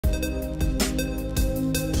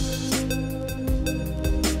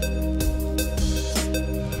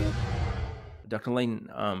Dr. Lane,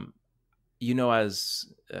 as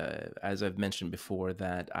I've mentioned before,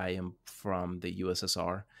 that I am from the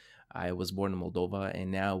USSR. I was born in Moldova, and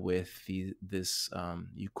now with this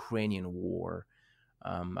Ukrainian war,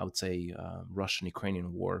 I would say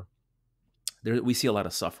Russian-Ukrainian war, we see a lot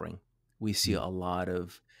of suffering. We see Mm, a lot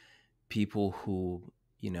of people who,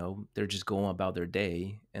 they're just going about their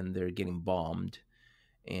day and they're getting bombed.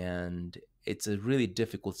 And it's a really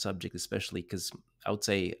difficult subject, especially because I would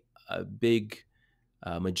say a big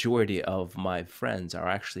majority of my friends are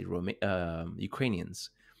actually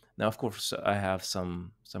Ukrainians. Now, of course, I have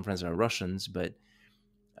some friends that are Russians, but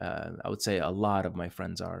I would say a lot of my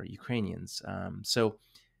friends are Ukrainians. So,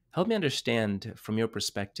 help me understand from your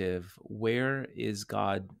perspective, where is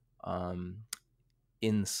God um,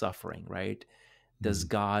 in suffering? Right? Does mm,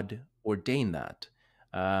 God ordain that?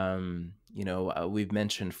 We've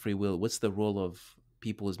mentioned free will. What's the role of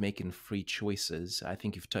people who's making free choices? I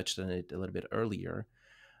think you've touched on it a little bit earlier.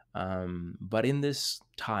 But in this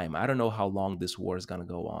time, I don't know how long this war is going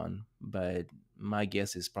to go on, but my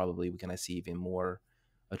guess is probably we're going to see even more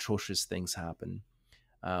atrocious things happen.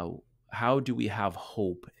 Uh, how do we have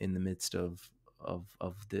hope in the midst of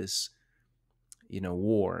this,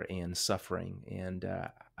 war and suffering? And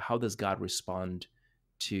how does God respond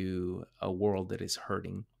to a world that is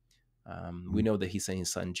hurting? We mm. know that He sent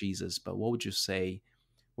His Son Jesus, but what would you say?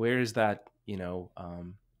 Where is that?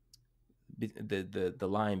 The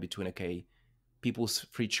line between, okay, people's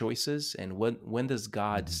free choices, and when does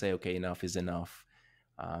God Mhm. say, okay, enough is enough?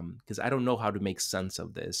 Because I don't know how to make sense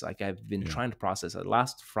of this. Like, I've been Yeah. trying to process it.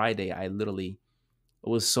 Last Friday, I literally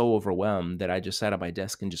was so overwhelmed that I just sat at my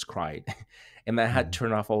desk and just cried. And I had to Mhm.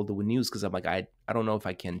 turn off all the news because I'm like, I don't know if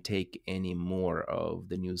I can take any more of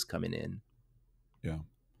the news coming in. Yeah.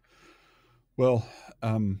 Well,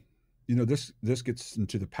 um, this gets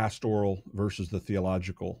into the pastoral versus the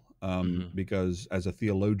theological, Hmm. because as a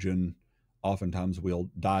theologian, oftentimes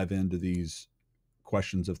we'll dive into these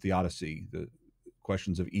questions of theodicy, the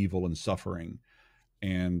questions of evil and suffering,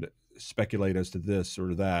 and speculate as to this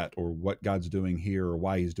or that, or what God's doing here, or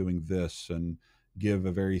why He's doing this, and give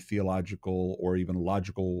a very theological or even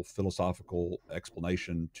logical, philosophical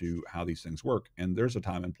explanation to how these things work. And there's a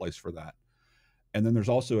time and place for that. And then there's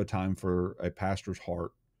also a time for a pastor's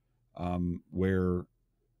heart, where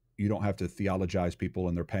you don't have to theologize people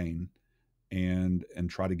and their pain, and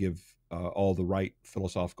try to give all the right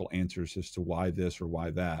philosophical answers as to why this or why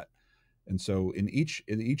that. And so in each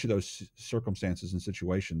of those circumstances and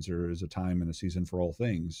situations, there is a time and a season for all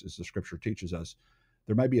things, as the Scripture teaches us.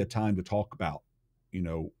 There might be a time to talk about,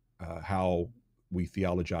 how we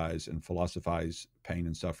theologize and philosophize pain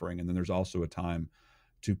and suffering, and then there's also a time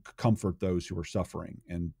to comfort those who are suffering,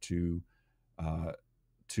 and uh,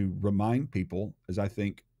 to remind people, as I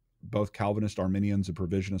think both Calvinists, Arminians, and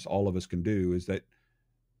Provisionists, all of us can do, is that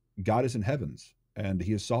God is in heavens and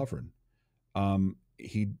He is sovereign.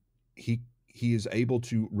 He is able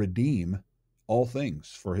to redeem all things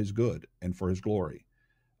for His good and for His glory.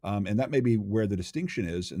 And that may be where the distinction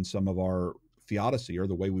is in some of our theodicy, or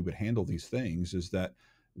the way we would handle these things, is that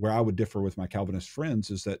where I would differ with my Calvinist friends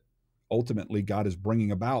is that ultimately God is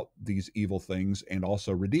bringing about these evil things and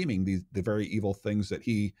also redeeming the very evil things that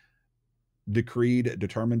He decreed,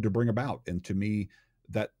 determined to bring about. And to me,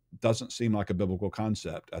 that doesn't seem like a biblical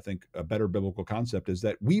concept. I think a better biblical concept is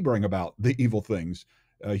that we bring about the evil things.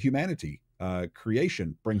 Humanity,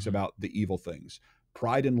 creation brings Hmm. about the evil things.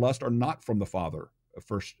 Pride and lust are not from the Father.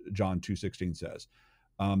 First John 2:16 says,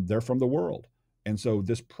 they're from the world. And so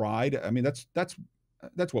this pride, I mean, that's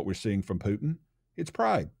what we're seeing from Putin. It's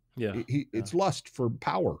pride. Yeah, yeah. It's lust for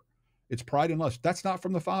power. It's pride and lust. That's not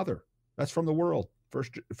from the Father. That's from the world.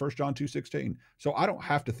 First John 2:16. So I don't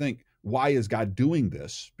have to think, why is God doing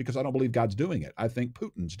this? Because I don't believe God's doing it. I think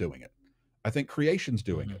Putin's doing it. I think creation's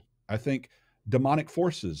doing Hmm. it. I think demonic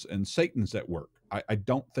forces and Satan's at work. I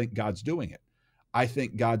don't think God's doing it. I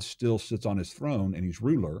think God still sits on His throne and He's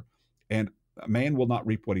ruler, and man will not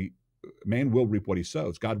reap what he man will reap what he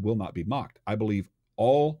sows. God will not be mocked. I believe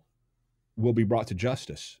all will be brought to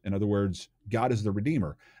justice. In other words, God is the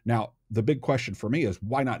Redeemer. Now, the big question for me is,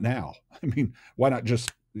 why not now? I mean, why not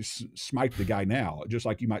just smite the guy now? Just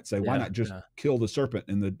like you might say, why Yeah, not just yeah. kill the serpent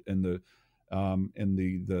in the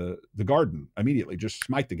garden immediately? Just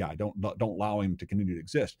smite the guy. Don't allow him to continue to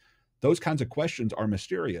exist. Those kinds of questions are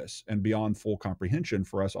mysterious and beyond full comprehension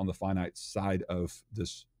for us on the finite side of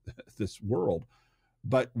this world.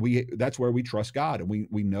 But that's where we trust God, and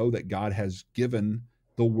we know that God has given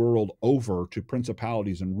the world over to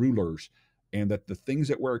principalities and rulers, and that the things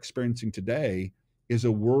that we're experiencing today is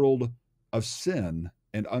a world of sin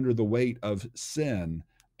and under the weight of sin,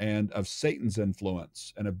 and of Satan's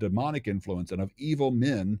influence and of demonic influence and of evil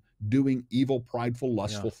men doing evil, prideful, Yeah.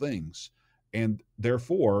 lustful things. And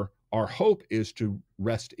therefore, our hope is to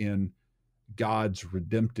rest in God's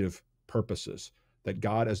redemptive purposes, that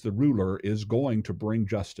God, as the ruler, is going to bring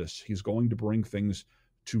justice. He's going to bring things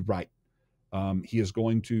to right. He is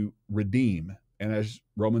going to redeem. And as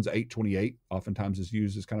Romans 8:28 oftentimes is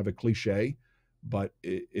used as kind of a cliche, but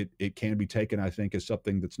it can be taken, I think, as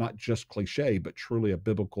something that's not just cliche, but truly a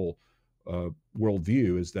biblical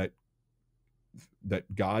worldview, is that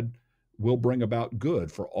God will bring about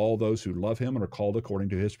good for all those who love him and are called according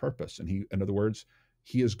to his purpose. And he, in other words,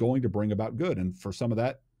 he is going to bring about good. And for some of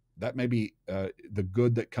that, that may be the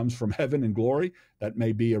good that comes from heaven and glory. That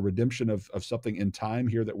may be a redemption of something in time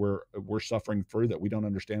here that we're suffering through that we don't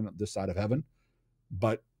understand on this side of heaven.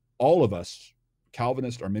 But all of us,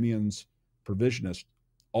 Calvinists, Arminians, provisionists,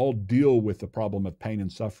 all deal with the problem of pain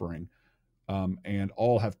and suffering, and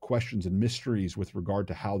all have questions and mysteries with regard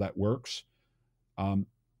to how that works.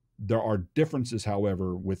 There are differences,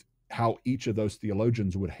 however, with how each of those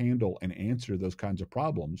theologians would handle and answer those kinds of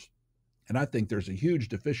problems. And I think there's a huge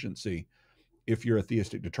deficiency, if you're a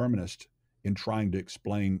theistic determinist, in trying to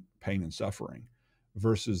explain pain and suffering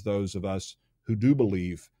versus those of us who do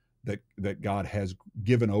believe that God has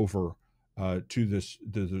given over to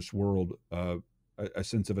this world a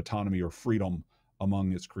sense of autonomy or freedom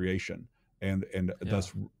among its creation. And Yeah.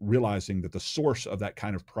 thus realizing that the source of that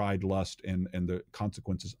kind of pride, lust, and the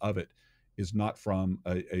consequences of it is not from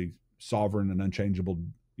a sovereign and unchangeable,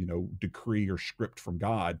 decree or script from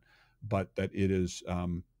God, but that it is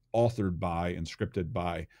authored by and scripted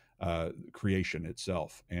by creation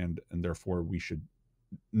itself, and therefore we should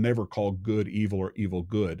never call good evil or evil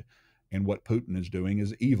good. And what Putin is doing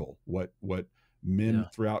is evil. What men Yeah.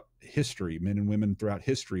 throughout history, men and women throughout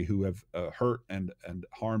history who have hurt and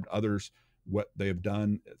harmed others, what they have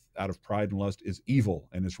done out of pride and lust is evil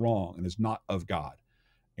and is wrong and is not of God.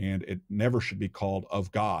 And it never should be called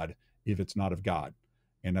of God if it's not of God.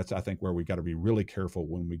 And that's, I think, where we got to be really careful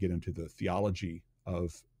when we get into the theology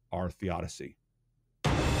of our theodicy.